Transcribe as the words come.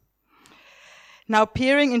Now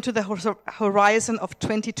peering into the horizon of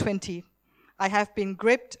 2020, I have been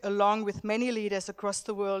gripped, along with many leaders across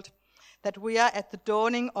the world, that we are at the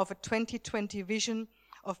dawning of a 2020 vision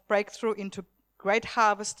of breakthrough into great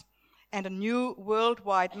harvest and a new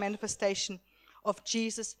worldwide manifestation of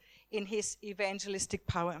Jesus in his evangelistic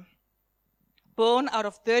power. Born out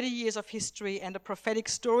of 30 years of history and a prophetic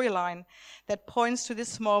storyline that points to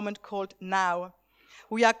this moment called now,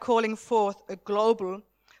 we are calling forth a global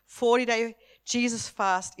 40-day Jesus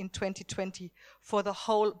fast in 2020 for the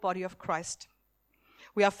whole body of Christ.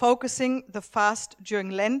 We are focusing the fast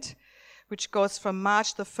during Lent, which goes from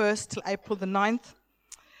March the 1st till April the 9th.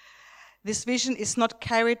 This vision is not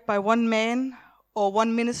carried by one man or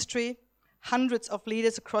one ministry. Hundreds of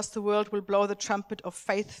leaders across the world will blow the trumpet of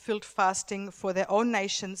faith-filled fasting for their own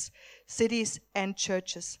nations, cities, and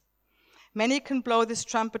churches. Many can blow this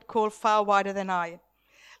trumpet call far wider than I.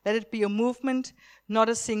 Let it be a movement, not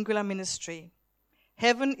a singular ministry.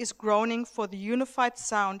 Heaven is groaning for the unified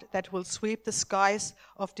sound that will sweep the skies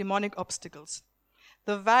of demonic obstacles.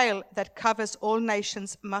 The veil that covers all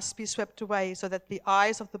nations must be swept away so that the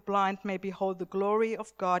eyes of the blind may behold the glory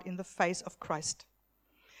of God in the face of Christ.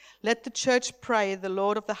 Let the church pray the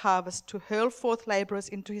Lord of the harvest to hurl forth laborers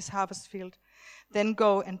into his harvest field, then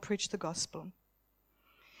go and preach the gospel.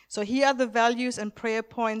 So here are the values and prayer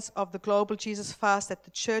points of the global Jesus fast that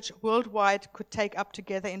the church worldwide could take up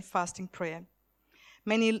together in fasting prayer.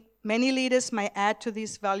 Many leaders may add to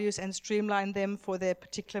these values and streamline them for their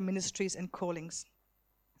particular ministries and callings.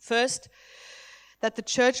 First, that the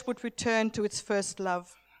church would return to its first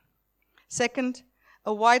love. Second,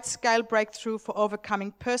 a wide-scale breakthrough for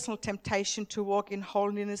overcoming personal temptation to walk in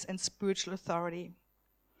holiness and spiritual authority.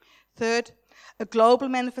 Third, a global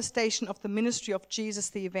manifestation of the ministry of Jesus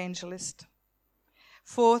the evangelist.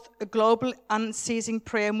 Fourth, a global unceasing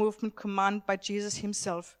prayer movement commanded by Jesus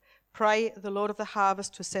himself. Pray the Lord of the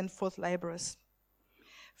harvest to send forth laborers.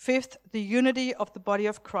 Fifth, the unity of the body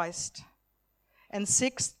of Christ. And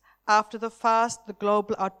sixth, after the fast, the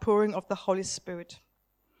global outpouring of the Holy Spirit.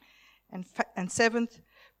 And seventh,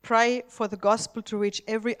 pray for the gospel to reach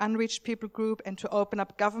every unreached people group and to open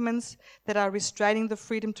up governments that are restraining the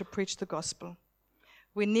freedom to preach the gospel.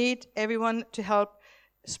 We need everyone to help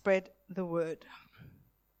spread the word.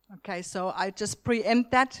 Okay, so I just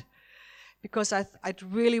preempt that because I'd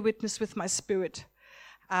really witness with my spirit.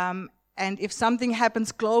 And if something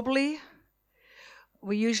happens globally,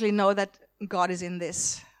 we usually know that God is in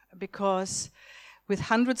this, because with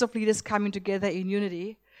hundreds of leaders coming together in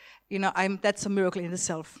unity, that's a miracle in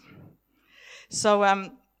itself. So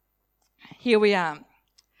here we are.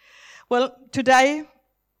 Well, today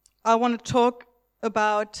I want to talk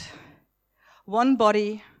about one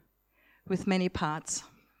body with many parts.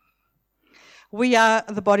 We are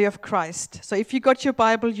the body of Christ. So if you got your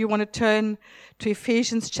Bible, you want to turn to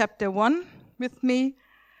Ephesians chapter 1 with me,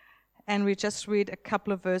 and we just read a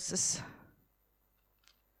couple of verses.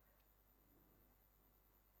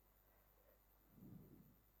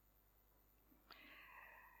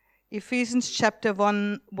 Ephesians chapter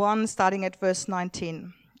 1, starting at verse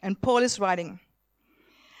 19. And Paul is writing,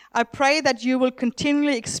 I pray that you will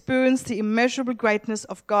continually experience the immeasurable greatness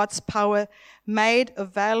of God's power made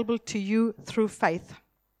available to you through faith.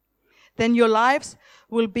 Then your lives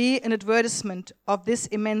will be an advertisement of this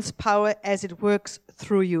immense power as it works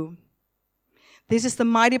through you. This is the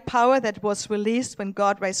mighty power that was released when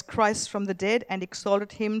God raised Christ from the dead and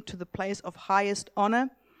exalted him to the place of highest honor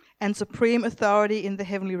and supreme authority in the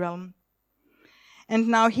heavenly realm. And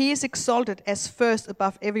now he is exalted as first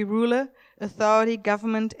above every ruler, authority,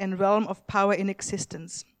 government, and realm of power in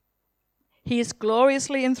existence. He is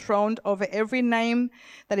gloriously enthroned over every name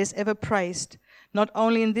that is ever praised, not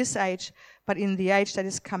only in this age, but in the age that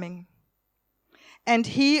is coming. And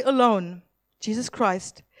he alone, Jesus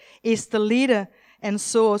Christ, is the leader and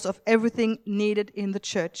source of everything needed in the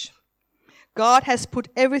church. God has put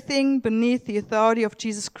everything beneath the authority of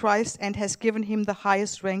Jesus Christ and has given him the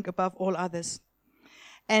highest rank above all others.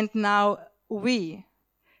 And now we,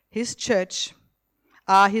 his church,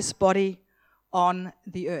 are his body on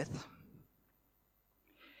the earth.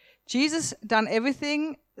 Jesus done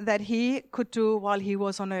everything that he could do while he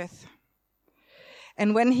was on earth.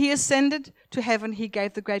 And when he ascended to heaven, he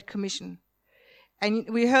gave the Great Commission. And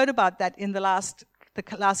we heard about that in the last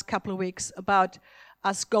couple of weeks, about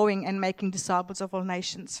us going and making disciples of all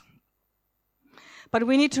nations. But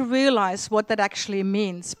we need to realize what that actually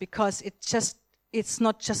means, because it's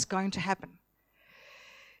not just going to happen.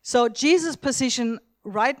 So Jesus' position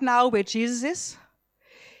right now, where Jesus is,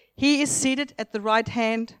 he is seated at the right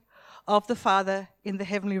hand of the Father in the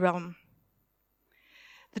heavenly realm.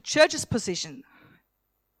 The church's position,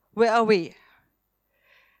 where are we?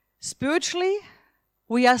 Spiritually,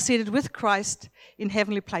 we are seated with Christ in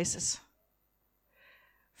heavenly places.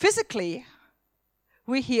 Physically,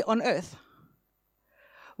 we're here on earth.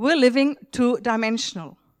 We're living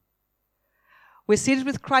two-dimensional. We're seated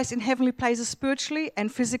with Christ in heavenly places spiritually,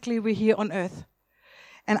 and physically we're here on earth.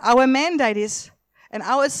 And our mandate is, and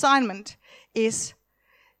our assignment is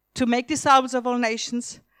to make disciples of all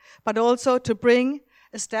nations, but also to bring,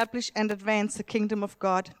 establish, and advance the kingdom of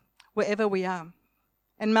God wherever we are.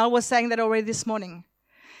 And Mel was saying that already this morning.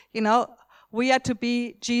 You know, we are to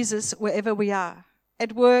be Jesus wherever we are.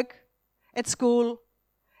 At work, at school,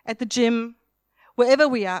 at the gym, wherever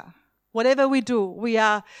we are. Whatever we do, we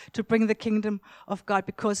are to bring the kingdom of God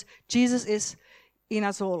because Jesus is in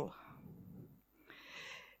us all.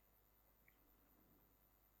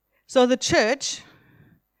 So the church,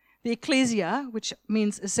 the ecclesia, which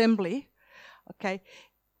means assembly, okay,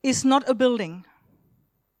 is not a building.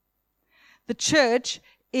 The church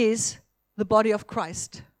is the body of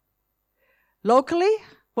Christ. Locally,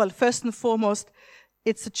 well, first and foremost,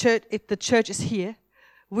 it's the church. The church is here.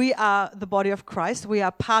 We are the body of Christ. We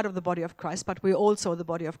are part of the body of Christ, but we're also the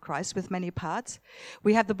body of Christ with many parts.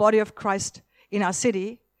 We have the body of Christ in our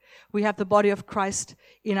city. We have the body of Christ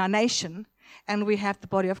in our nation. And we have the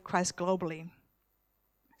body of Christ globally.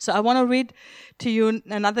 So I want to read to you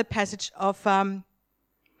another passage of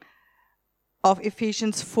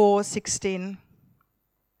Ephesians 4:16.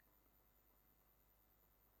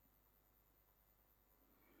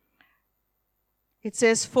 It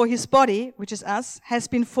says, "For his body, which is us, has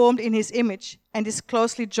been formed in his image and is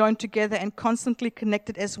closely joined together and constantly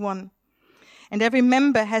connected as one. And every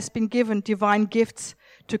member has been given divine gifts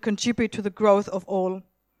to contribute to the growth of all.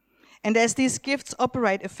 And as these gifts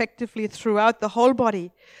operate effectively throughout the whole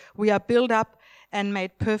body, we are built up and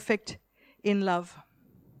made perfect in love."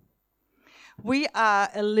 We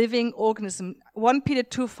are a living organism. 1 Peter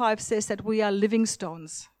 2:5 says that we are living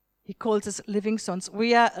stones. He calls us living stones.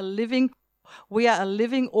 We are a living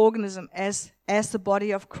organism as the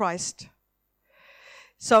body of Christ.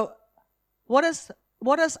 So what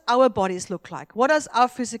does our bodies look like? What does our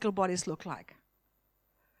physical bodies look like?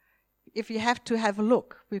 If you have to have a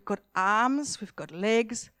look, we've got arms, we've got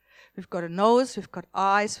legs, we've got a nose, we've got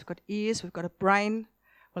eyes, we've got ears, we've got a brain.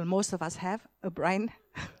 Well, most of us have a brain.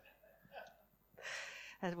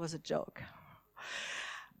 That was a joke.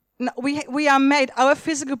 No, we are made, our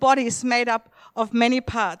physical body is made up of many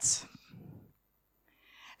parts.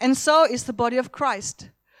 And so is the body of Christ.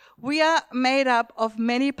 We are made up of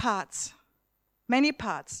many parts. Many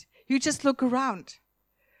parts. You just look around.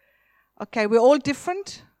 Okay, we're all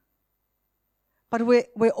different, but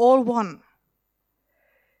we're all one.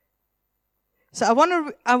 So I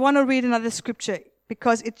want to read another scripture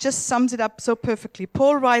because it just sums it up so perfectly.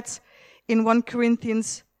 Paul writes in 1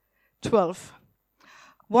 Corinthians 12,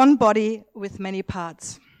 "One body with many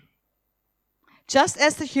parts. Just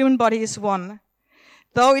as the human body is one,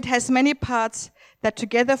 though it has many parts that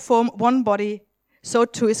together form one body, so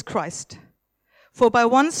too is Christ. For by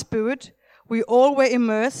one Spirit we all were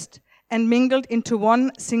immersed and mingled into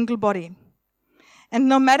one single body. And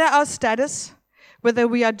no matter our status, whether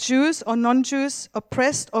we are Jews or non-Jews,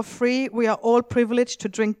 oppressed or free, we are all privileged to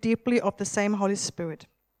drink deeply of the same Holy Spirit.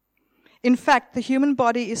 In fact, the human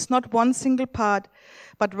body is not one single part,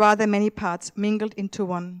 but rather many parts mingled into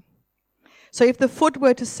one. So if the foot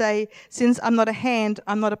were to say, 'Since I'm not a hand,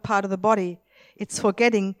 I'm not a part of the body,' it's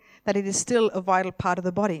forgetting that it is still a vital part of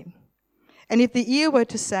the body. And if the ear were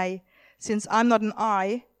to say, 'Since I'm not an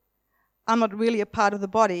eye, I'm not really a part of the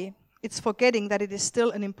body,' it's forgetting that it is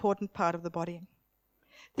still an important part of the body.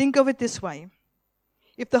 Think of it this way.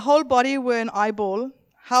 If the whole body were an eyeball,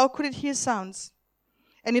 how could it hear sounds?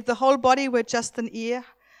 And if the whole body were just an ear,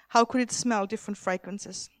 how could it smell different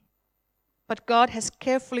fragrances? But God has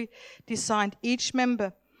carefully designed each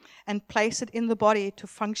member and placed it in the body to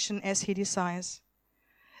function as He desires.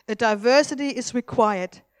 A diversity is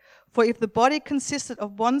required, for if the body consisted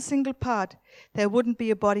of one single part, there wouldn't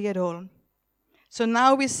be a body at all. So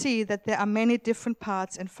now we see that there are many different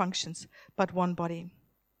parts and functions, but one body.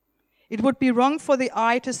 It would be wrong for the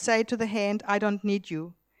eye to say to the hand, 'I don't need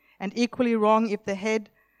you,' and equally wrong if the head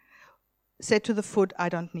said to the foot, 'I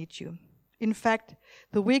don't need you.' In fact,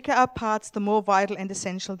 the weaker our parts, the more vital and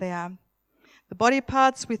essential they are. The body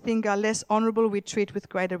parts we think are less honorable, we treat with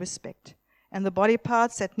greater respect. And the body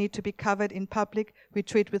parts that need to be covered in public, we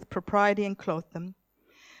treat with propriety and clothe them.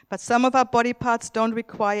 But some of our body parts don't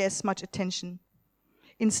require as much attention.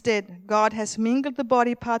 Instead, God has mingled the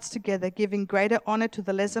body parts together, giving greater honor to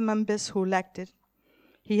the lesser members who lacked it.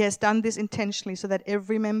 He has done this intentionally so that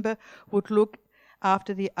every member would look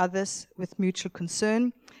after the others with mutual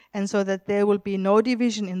concern, and so that there will be no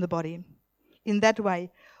division in the body. In that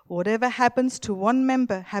way, whatever happens to one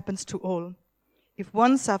member happens to all. If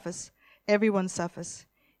one suffers, everyone suffers.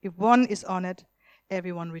 If one is honored,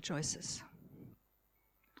 everyone rejoices.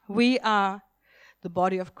 We are the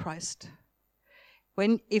body of Christ.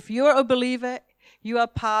 If you're a believer, you are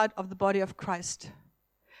part of the body of Christ.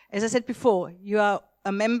 As I said before, you are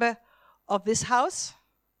a member of this house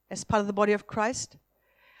as part of the body of Christ.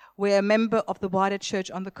 We're a member of the wider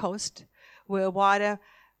church on the coast. We're a wider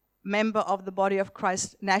member of the body of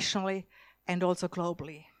Christ nationally and also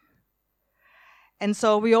globally. And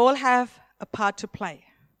so we all have a part to play.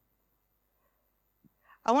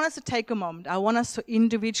 I want us to take a moment. I want us to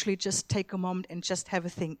individually just take a moment and just have a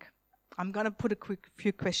think. I'm going to put a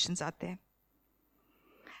few questions out there.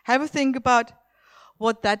 Have a think about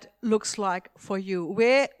what that looks like for you.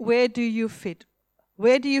 Where do you fit?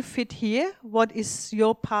 Where do you fit here? What is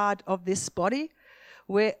your part of this body?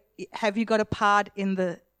 Where have you got a part in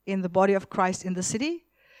the body of Christ in the city?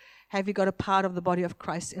 Have you got a part of the body of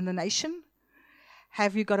Christ in the nation?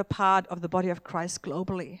 Have you got a part of the body of Christ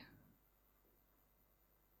globally?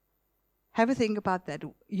 Have a think about that.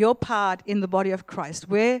 Your part in the body of Christ.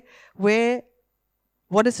 What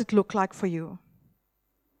does it look like for you?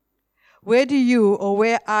 Where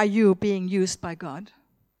are you being used by God?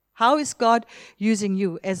 How is God using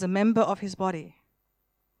you as a member of his body?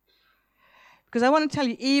 Because I want to tell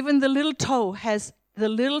you, even the little toe has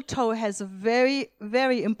a very,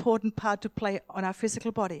 very important part to play on our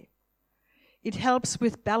physical body. It helps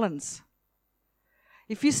with balance.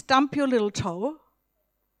 If you stump your little toe,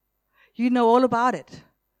 you know all about it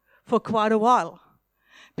for quite a while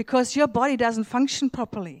because your body doesn't function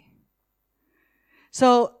properly.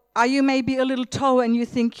 So are you maybe a little toe and you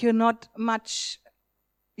think you're not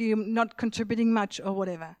contributing much or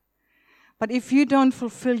whatever? But if you don't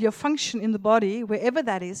fulfill your function in the body, wherever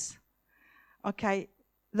that is, okay,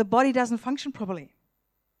 the body doesn't function properly.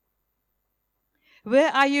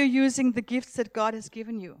 Where are you using the gifts that God has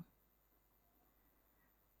given you?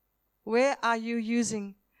 Where are you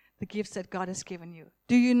using the gifts that God has given you?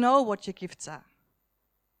 Do you know what your gifts are?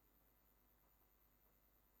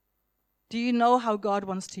 Do you know how God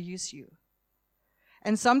wants to use you?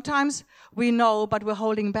 And sometimes we know, but we're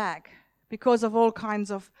holding back because of all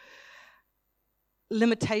kinds of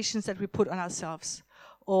limitations that we put on ourselves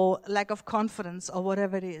or lack of confidence or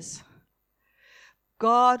whatever it is.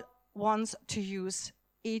 God wants to use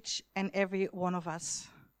each and every one of us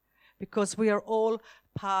because we are all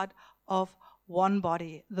part of one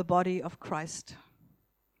body, the body of Christ.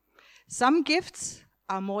 Some gifts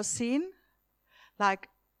are more seen, like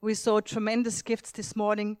we saw tremendous gifts this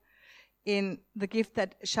morning in the gift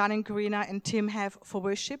that Shannon, Karina, and Tim have for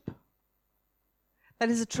worship. That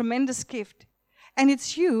is a tremendous gift. And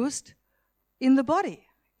it's used in the body.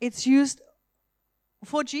 It's used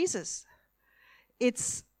for Jesus.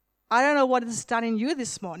 I don't know what it's done in you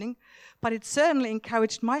this morning, but it certainly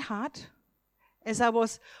encouraged my heart as I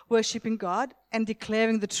was worshiping God and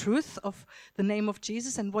declaring the truth of the name of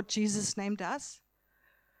Jesus and what Jesus' name does.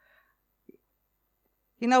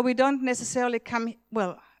 You know, we don't necessarily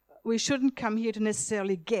we shouldn't come here to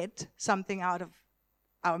necessarily get something out of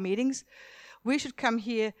our meetings. We should come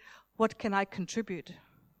here, what can I contribute?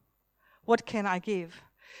 What can I give?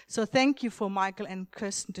 So thank you for Michael and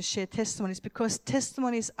Kirsten to share testimonies, because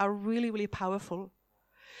testimonies are really, really powerful.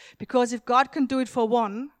 Because if God can do it for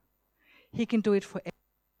one, he can do it for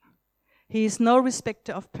everyone. He is no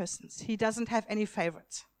respecter of persons. He doesn't have any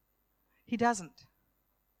favorites. He doesn't.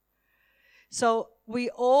 So we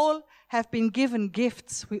all have been given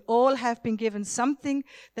gifts. We all have been given something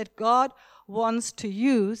that God wants to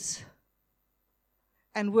use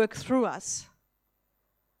and work through us.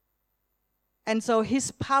 And so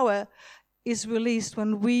his power is released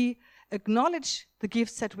when we acknowledge the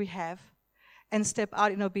gifts that we have and step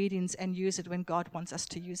out in obedience and use it when God wants us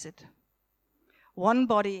to use it. One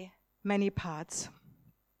body, many parts.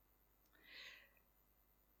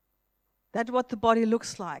 That's what the body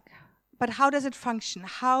looks like. But how does it function?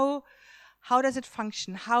 How does it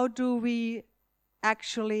function? How do we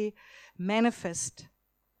actually manifest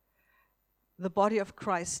the body of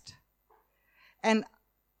Christ? And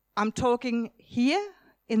I'm talking here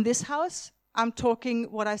in this house. I'm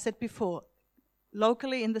talking what I said before,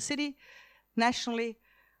 locally in the city, nationally,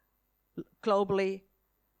 globally.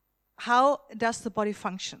 How does the body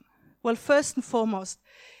function? Well, first and foremost,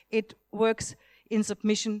 it works in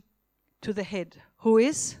submission to the head. Who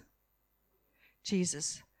is?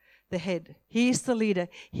 Jesus, the head. He is the leader.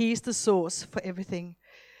 He is the source for everything.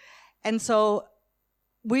 And so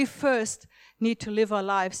we first need to live our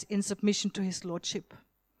lives in submission to his lordship.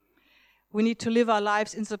 We need to live our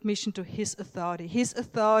lives in submission to his authority. His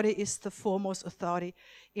authority is the foremost authority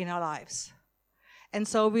in our lives. And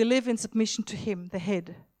so we live in submission to him, the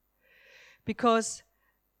head. Because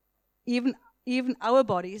even our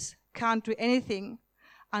bodies can't do anything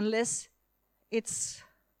unless it's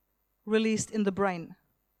released in the brain.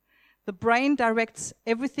 The brain directs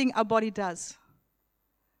everything our body does.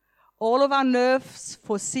 All of our nerves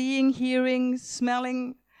for seeing, hearing,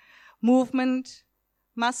 smelling, movement,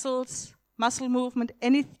 muscle movement,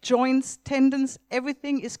 any joints, tendons,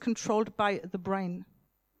 everything is controlled by the brain.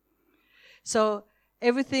 So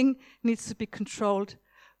everything needs to be controlled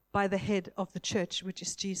by the head of the church, which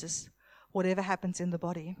is Jesus, whatever happens in the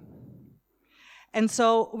body. And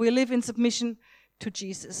so we live in submission to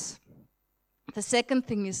Jesus. The second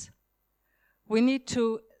thing is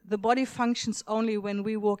the body functions only when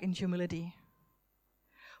we walk in humility.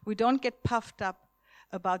 We don't get puffed up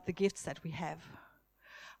about the gifts that we have.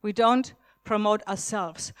 We don't promote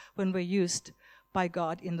ourselves when we're used by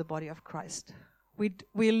God in the body of Christ.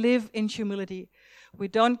 We live in humility. We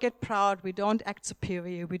don't get proud. We don't act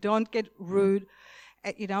superior. We don't get rude,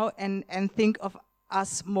 and think of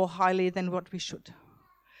us more highly than what we should.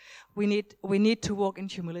 We need to walk in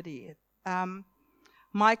humility.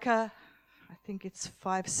 Micah, I think it's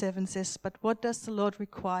 5:7 says, "But what does the Lord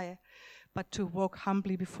require but to walk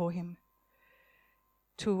humbly before him,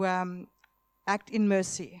 to act in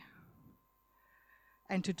mercy,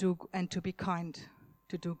 and to be kind,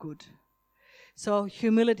 to do good." So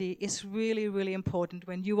humility is really, really important.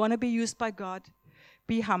 When you want to be used by God,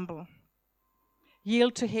 be humble.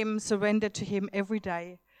 Yield to him, surrender to him every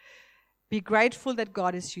day. Be grateful that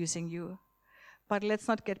God is using you. But let's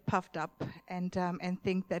not get puffed up and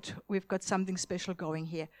think that we've got something special going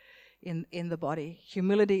here in the body.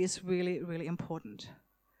 Humility is really, really important.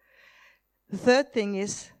 The third thing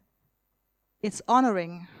is, it's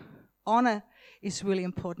honoring. Honor is really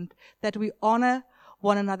important. That we honor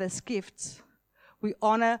one another's gifts. We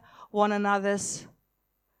honor one another's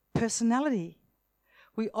personality.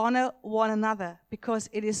 We honor one another because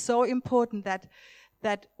it is so important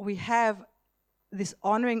that we have this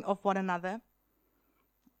honoring of one another,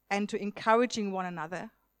 and to encouraging one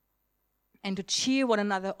another, and to cheer one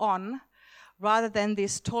another on, rather than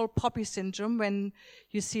this tall poppy syndrome. When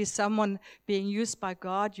you see someone being used by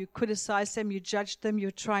God, you criticize them, you judge them,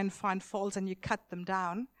 you try and find faults, and you cut them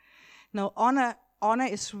down. No, honor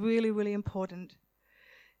is really, really important.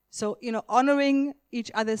 So, honoring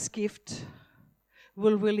each other's gift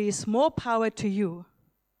will release more power to you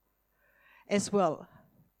as well.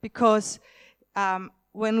 Because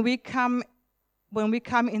when we come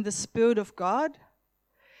in the Spirit of God,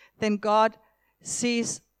 then God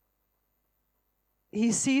sees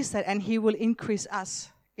that, and he will increase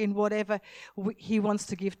us in whatever he wants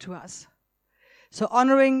to give to us. So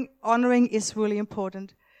honoring is really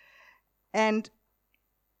important. And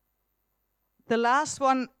the last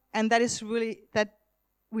one, and that is really that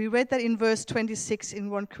we read that in verse 26 in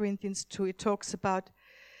 1 Corinthians 2, it talks about,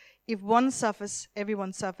 if one suffers,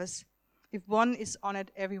 everyone suffers. If one is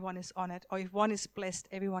honored, everyone is honored. Or if one is blessed,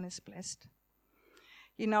 everyone is blessed.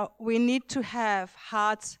 We need to have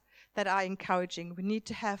hearts that are encouraging. We need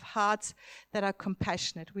to have hearts that are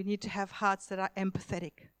compassionate. We need to have hearts that are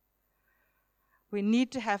empathetic. We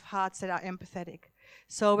need to have hearts that are empathetic.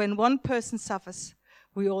 So when one person suffers,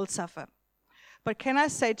 we all suffer. But can I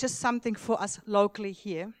say just something for us locally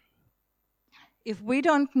here? If we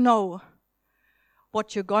don't know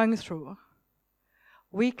what you're going through,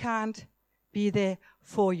 we can't be there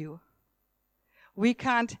for you. We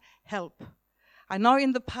can't help. I know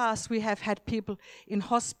in the past we have had people in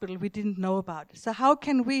hospital we didn't know about. So how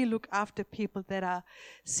can we look after people that are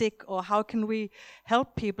sick, or how can we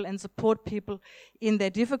help people and support people in their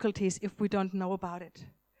difficulties if we don't know about it?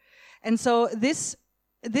 And so this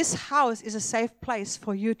house is a safe place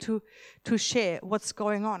for you to share what's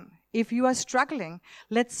going on. If you are struggling,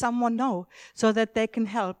 let someone know so that they can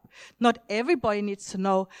help. Not everybody needs to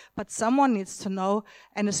know, but someone needs to know,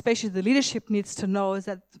 and especially the leadership needs to know,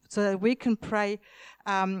 so that we can pray,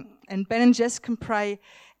 and Ben and Jess can pray,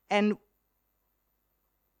 and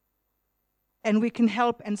we can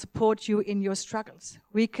help and support you in your struggles.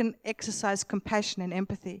 We can exercise compassion and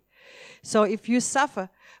empathy. So if you suffer,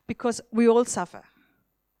 because we all suffer.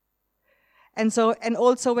 And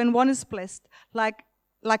also when one is blessed,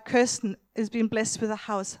 like Kirsten has been blessed with a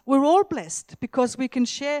house, we're all blessed because we can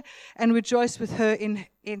share and rejoice with her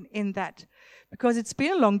in that, because it's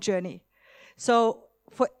been a long journey. So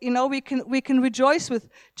we can rejoice with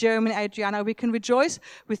Jeremy and Adriana. We can rejoice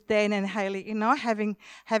with Dan and Haley, having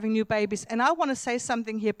new babies. And I want to say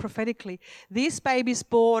something here prophetically. These babies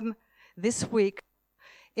born this week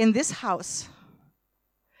in this house,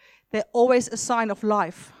 they're always a sign of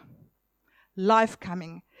life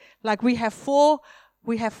coming. Like we have four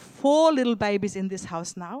little babies in this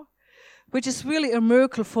house now, which is really a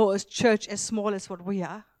miracle for a church as small as what we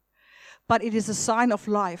are. But it is a sign of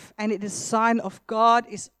life, and it is a sign of God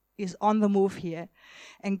is on the move here.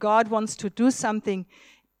 And God wants to do something.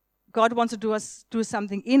 God wants to do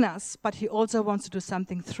something in us, but he also wants to do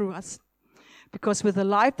something through us. Because with the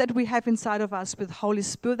life that we have inside of us, with the Holy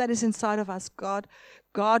Spirit that is inside of us, God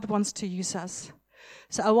wants to use us.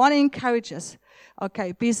 So I want to encourage us,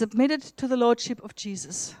 okay, be submitted to the Lordship of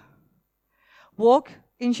Jesus. Walk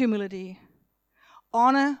in humility.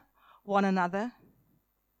 Honor one another.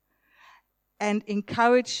 And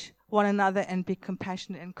encourage one another and be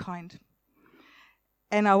compassionate and kind.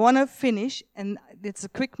 And I want to finish, and it's a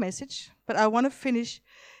quick message, but I want to finish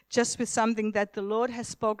just with something that the Lord has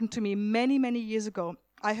spoken to me many, many years ago.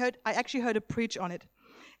 I actually heard a preach on it,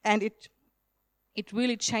 and it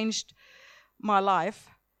really changed my life.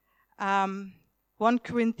 1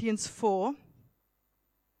 Corinthians 4.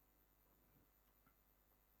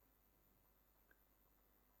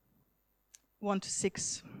 One to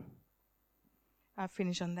 6. I'll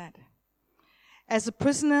finish on that. As a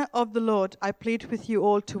prisoner of the Lord, I plead with you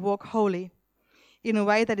all to walk holy, in a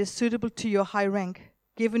way that is suitable to your high rank,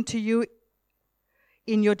 given to you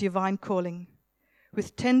in your divine calling.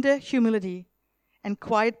 With tender humility and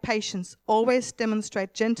quiet patience, always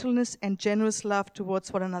demonstrate gentleness and generous love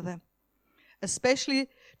towards one another, especially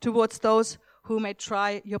towards those who may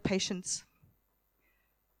try your patience.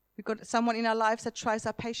 We've got someone in our lives that tries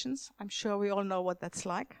our patience. I'm sure we all know what that's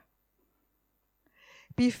like.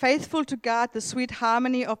 Be faithful to guard the sweet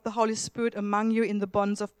harmony of the Holy Spirit among you in the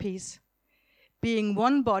bonds of peace, being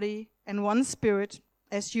one body and one spirit,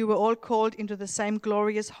 as you were all called into the same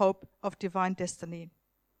glorious hope of divine destiny.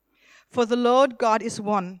 For the Lord God is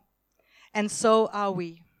one, and so are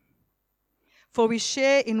we. For we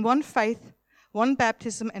share in one faith, one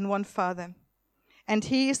baptism, and one Father. And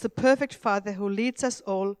he is the perfect Father who leads us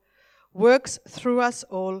all, works through us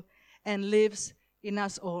all, and lives in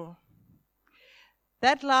us all.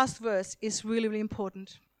 That last verse is really, really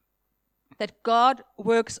important. That God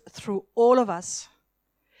works through all of us,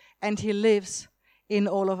 and he lives in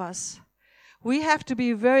all of us. We have to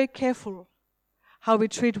be very careful how we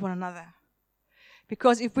treat one another.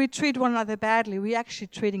 Because if we treat one another badly, we're actually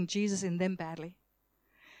treating Jesus in them badly.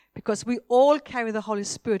 Because we all carry the Holy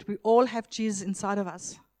Spirit. We all have Jesus inside of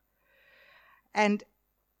us. And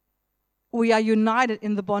we are united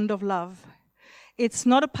in the bond of love. It's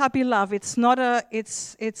not a puppy love. It's not a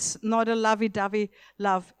lovey-dovey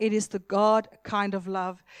love. It is the God kind of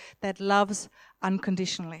love that loves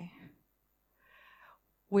unconditionally.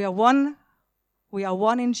 We are one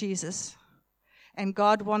in Jesus, and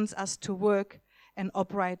God wants us to work and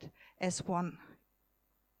operate as one,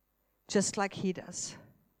 just like he does.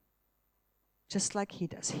 Just like he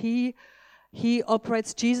does.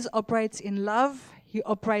 Jesus operates in love, he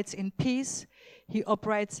operates in peace, he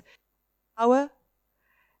operates in power,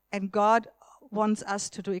 and God wants us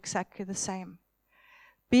to do exactly the same.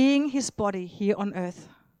 Being his body here on earth,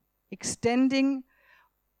 extending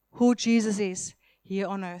who Jesus is here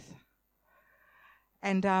on earth.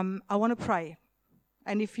 And I want to pray.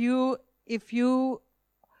 And if you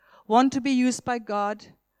want to be used by God,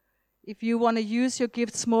 if you want to use your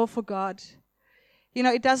gifts more for God,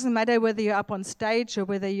 it doesn't matter whether you're up on stage or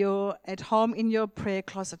whether you're at home in your prayer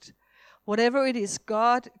closet. Whatever it is,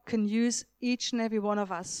 God can use each and every one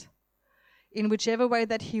of us in whichever way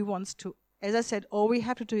that he wants to. As I said, all we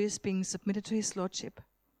have to do is being submitted to his Lordship.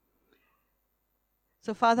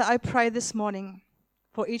 So, Father, I pray this morning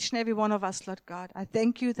for each and every one of us, Lord God. I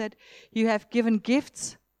thank you that you have given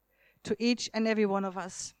gifts to each and every one of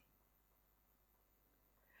us.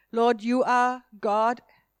 Lord, you are God.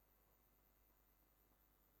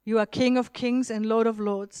 You are King of kings and Lord of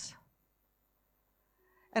lords.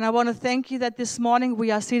 And I want to thank you that this morning we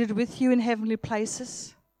are seated with you in heavenly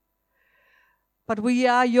places. But we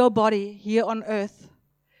are your body here on earth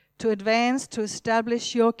to advance, to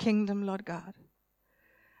establish your kingdom, Lord God.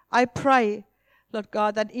 I pray, Lord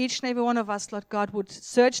God, that each and every one of us, Lord God, would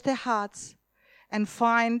search their hearts and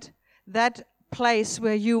find that place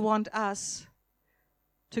where you want us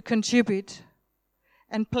to contribute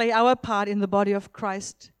and play our part in the body of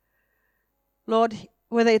Christ. Lord,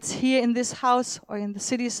 whether it's here in this house or in the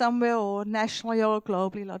city somewhere or nationally or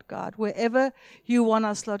globally, Lord God, wherever you want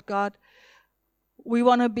us, Lord God, we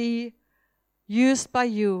want to be used by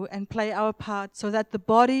you and play our part so that the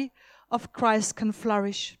body of Christ can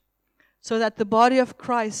flourish, so that the body of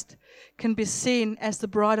Christ can be seen as the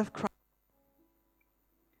bride of Christ,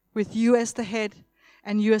 with you as the head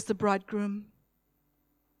and you as the bridegroom.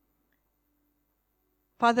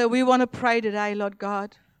 Father, we want to pray today, Lord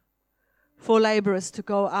God, for laborers to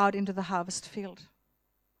go out into the harvest field.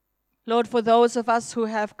 Lord, for those of us who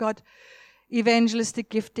have got evangelistic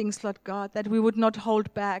giftings, Lord God, that we would not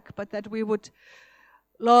hold back, but that we would,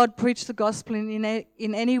 Lord, preach the gospel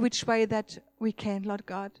in any which way that we can, Lord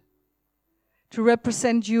God, to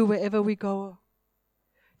represent you wherever we go,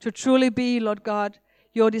 to truly be, Lord God,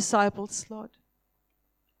 your disciples, Lord.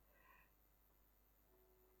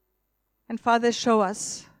 And Father, show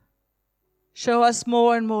us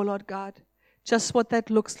more and more, Lord God, just what that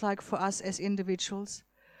looks like for us as individuals,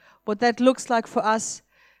 what that looks like for us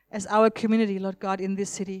as our community, Lord God, in this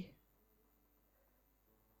city.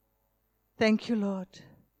 Thank you, Lord.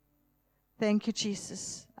 Thank you,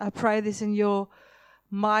 Jesus. I pray this in your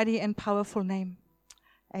mighty and powerful name.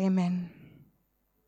 Amen.